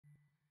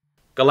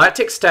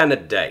Galactic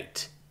Standard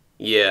Date.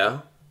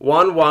 Year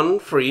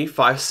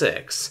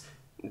 11356.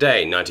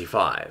 Day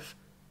 95.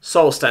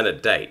 Sol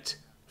Standard Date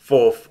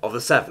 4th of the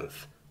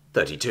 7th,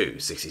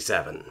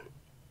 3267.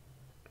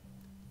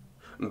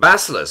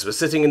 Basilisk was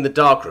sitting in the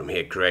darkroom he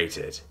had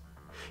created.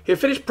 He had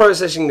finished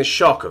processing the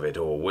shock of it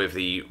all with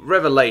the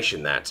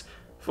revelation that,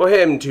 for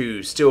him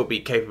to still be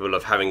capable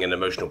of having an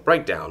emotional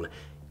breakdown,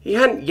 he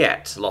hadn't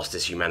yet lost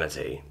his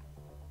humanity.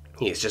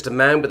 He is just a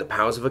man with the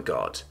powers of a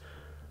god.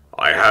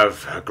 I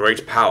have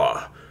great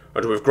power,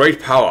 and with great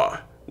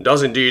power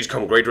does indeed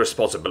come great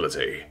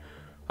responsibility.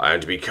 I am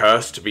to be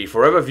cursed to be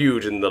forever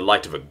viewed in the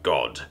light of a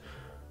god.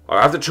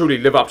 I have to truly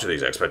live up to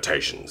these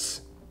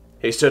expectations.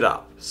 He stood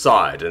up,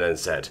 sighed, and then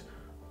said,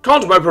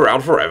 Can't mope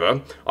around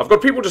forever. I've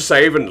got people to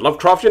save and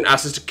Lovecraftian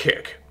asses to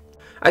kick.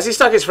 As he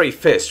stuck his free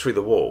fist through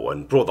the wall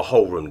and brought the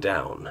whole room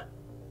down.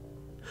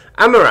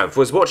 Amaranth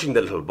was watching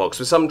the little box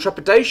with some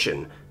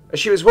trepidation, as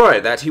she was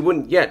worried that he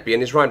wouldn't yet be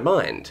in his right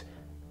mind.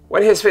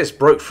 When his fist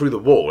broke through the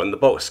wall and the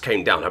box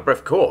came down, her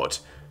breath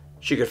caught.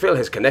 She could feel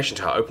his connection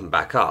to her open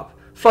back up,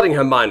 flooding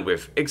her mind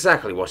with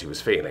exactly what he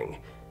was feeling.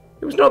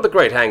 It was not the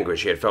great anguish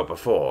she had felt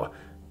before.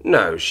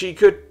 No, she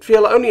could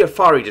feel only a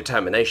fiery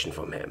determination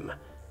from him.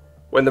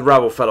 When the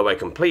rubble fell away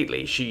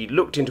completely, she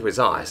looked into his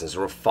eyes and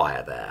saw a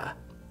fire there.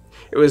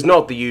 It was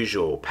not the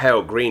usual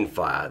pale green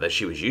fire that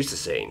she was used to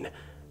seeing.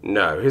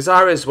 No, his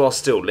iris was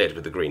still lit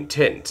with the green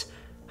tint.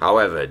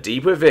 However,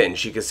 deep within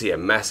she could see a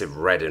massive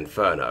red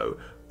inferno,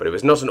 but it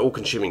was not an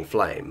all-consuming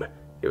flame.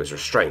 It was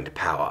restrained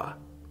power.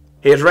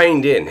 He had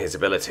reined in his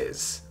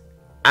abilities.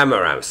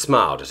 Amaranth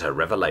smiled at her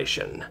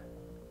revelation.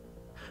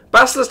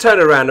 Basilisk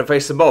turned around and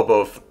faced a mob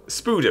of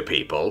spooder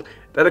people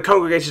that had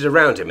congregated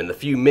around him in the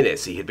few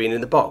minutes he had been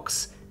in the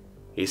box.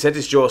 He set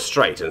his jaw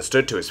straight and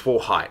stood to his full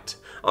height,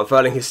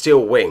 unfurling his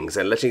steel wings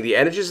and letting the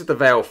energies of the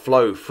veil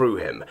flow through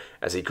him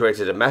as he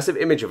created a massive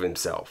image of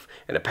himself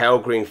in a pale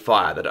green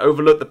fire that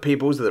overlooked the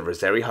peoples of the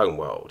Roseri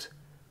homeworld.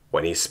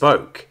 When he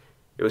spoke,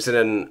 it was in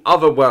an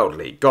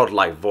otherworldly,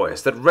 godlike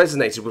voice that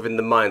resonated within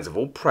the minds of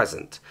all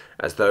present,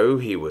 as though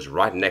he was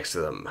right next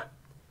to them.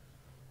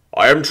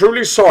 I am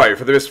truly sorry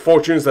for the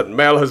misfortunes that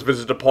Mail has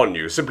visited upon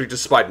you simply to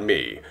spite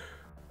me.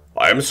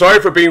 I am sorry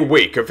for being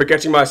weak and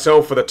forgetting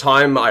myself for the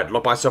time I had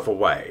locked myself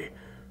away.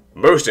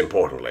 Most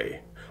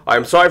importantly, I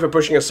am sorry for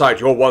pushing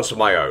aside your wants for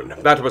my own.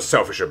 That was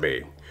selfish of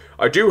me.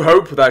 I do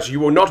hope that you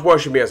will not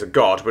worship me as a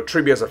god, but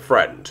treat me as a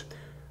friend.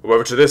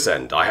 However, to this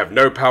end, I have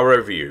no power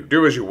over you.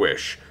 Do as you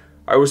wish.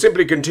 I will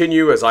simply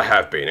continue as I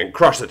have been, and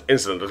crush that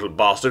insolent little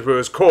bastard who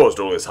has caused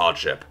all this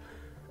hardship.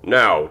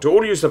 Now, to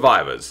all you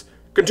survivors,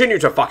 continue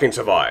to fucking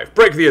survive.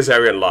 Break the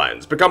Azarian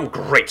lines. Become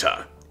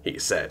greater, he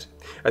said,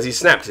 as he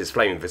snapped his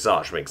flaming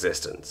visage from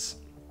existence.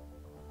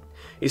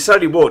 He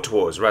slowly walked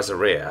towards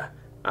Razaria,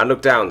 and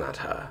looked down at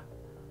her.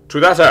 To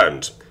that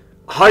end,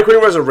 High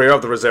Queen Razaria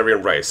of the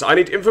Rosarian race, I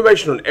need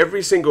information on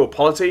every single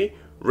polity,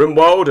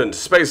 rimworld, and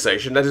space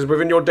station that is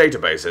within your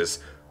databases.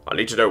 I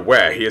need to know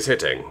where he is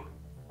hitting.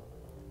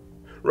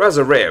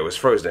 Razaria was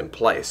frozen in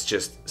place,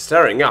 just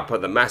staring up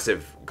at the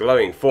massive,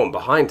 glowing form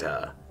behind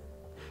her.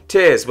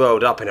 Tears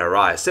welled up in her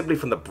eyes simply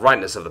from the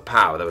brightness of the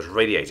power that was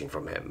radiating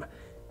from him.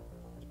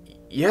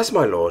 Yes,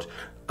 my lord.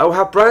 I will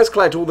have Brians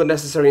collect all the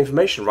necessary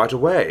information right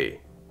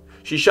away.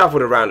 She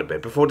shuffled around a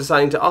bit before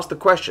deciding to ask the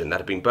question that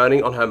had been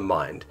burning on her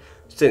mind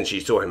since she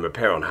saw him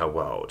appear on her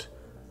world.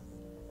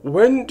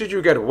 When did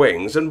you get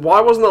wings, and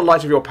why wasn't the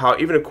light of your power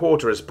even a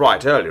quarter as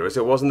bright earlier as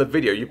it was in the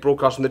video you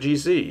broadcast on the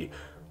GC?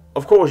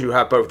 Of course you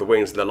have both the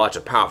wings and the light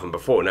of power from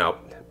before now.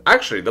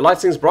 Actually, the light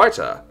seems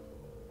brighter.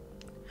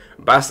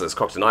 Basilisk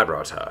cocked an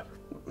eyebrow at her.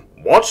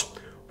 What?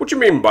 What do you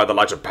mean by the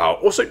light of power?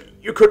 Also,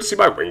 you couldn't see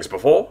my wings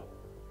before?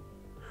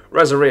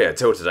 Razaria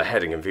tilted her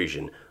head in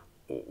confusion.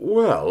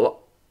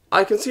 Well,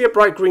 I can see a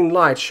bright green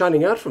light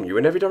shining out from you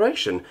in every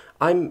direction.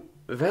 I'm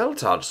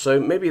veil-touched, so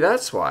maybe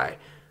that's why.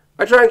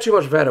 I drank too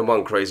much veil on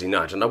one crazy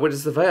night, and I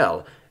witnessed the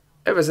veil.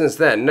 Ever since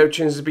then, no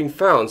changes have been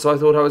found, so I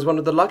thought I was one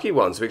of the lucky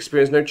ones who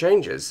experienced no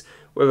changes,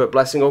 whether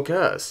blessing or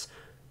curse.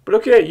 But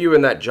looking at you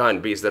and that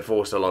giant beast that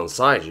forced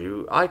alongside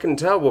you, I can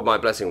tell what my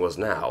blessing was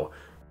now.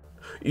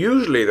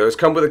 Usually those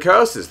come with the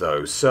curses,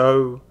 though,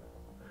 so...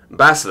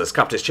 Basilisk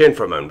cupped his chin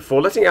for a moment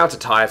before letting out a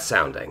tired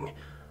sounding.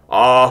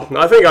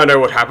 I think I know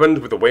what happened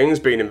with the wings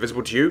being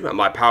invisible to you, and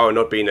my power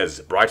not being as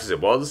bright as it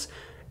was.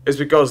 It's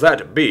because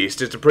that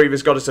beast is the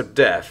previous goddess of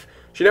death.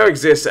 She now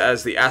exists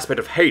as the aspect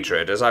of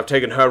hatred, as I've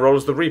taken her role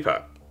as the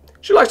Reaper.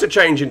 She likes to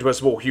change into a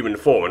small human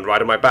form and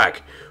ride on my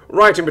back,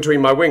 right in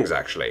between my wings,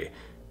 actually.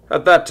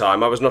 At that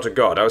time, I was not a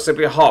god, I was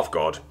simply a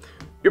half-god.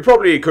 You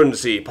probably couldn't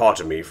see part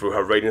of me through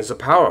her radiance of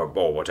power,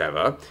 or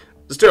whatever.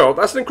 Still,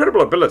 that's an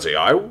incredible ability,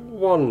 I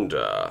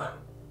wonder...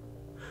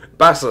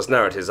 Basilisk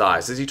narrowed his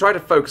eyes as he tried to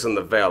focus on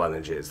the veil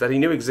energies that he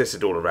knew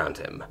existed all around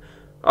him.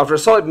 After a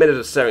solid minute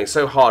of staring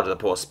so hard at the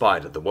poor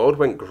spider, the world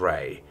went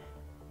grey.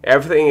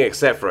 Everything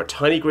except for a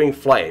tiny green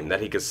flame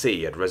that he could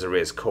see at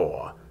Razaria's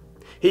core.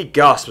 He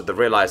gasped with the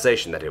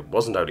realization that it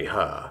wasn't only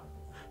her.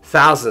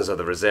 Thousands of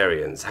the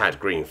Rosarians had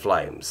green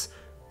flames.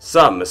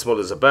 Some as small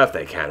as a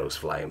birthday candle's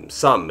flame,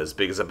 some as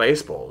big as a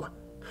baseball.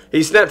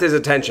 He snapped his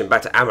attention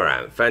back to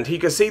Amaranth, and he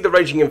could see the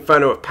raging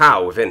inferno of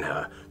power within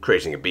her,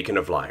 creating a beacon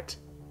of light.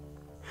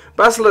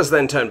 Basilisk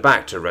then turned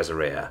back to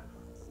Rezaria.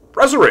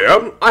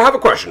 Rezaria, I have a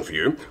question for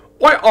you.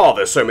 Why are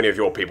there so many of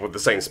your people with the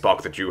same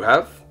spark that you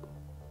have?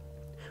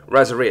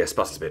 Rezaria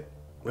sputtered a bit.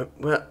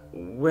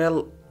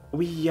 Well,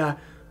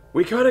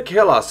 we kind of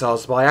kill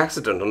ourselves by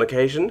accident on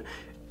occasion.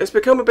 It's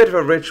become a bit of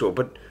a ritual,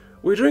 but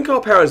we drink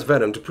our parents'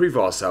 venom to prove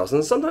ourselves,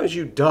 and sometimes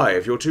you die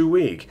if you're too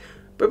weak.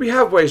 But we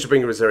have ways to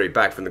bring Rezaria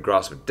back from the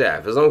grasp of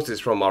death, as long as it's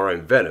from our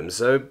own venom,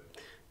 so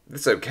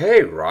it's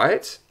okay,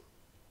 right?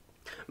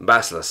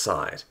 Basilisk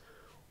sighed.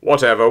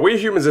 Whatever, we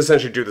humans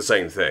essentially do the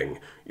same thing.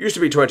 Used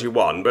to be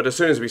 21, but as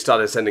soon as we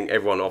started sending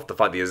everyone off to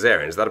fight the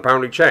Azarians, that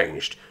apparently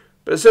changed.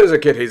 But as soon as a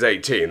kid hits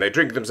 18, they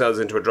drink themselves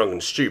into a drunken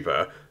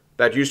stupor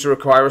that used to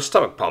require a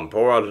stomach pump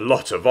or a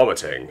lot of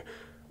vomiting.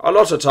 A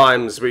lot of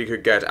times we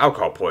could get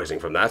alcohol poisoning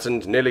from that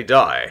and nearly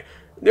die.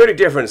 The only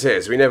difference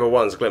is we never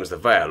once glimpsed the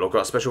veil or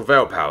got special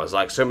veil powers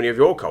like so many of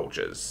your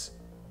cultures.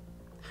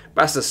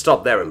 Basilisk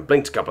stopped there and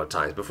blinked a couple of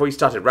times before he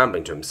started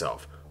rambling to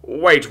himself.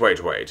 Wait.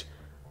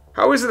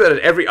 How is it that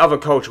every other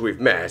culture we've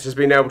met has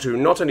been able to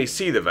not only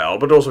see the veil,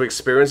 but also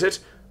experience it?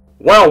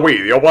 While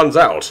we, the odd ones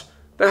out.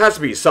 There has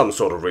to be some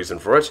sort of reason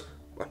for it.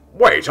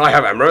 Wait, I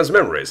have Amaranth's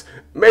memories.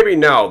 Maybe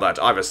now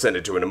that I've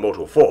ascended to an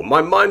immortal form,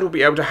 my mind will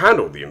be able to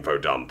handle the info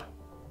dump.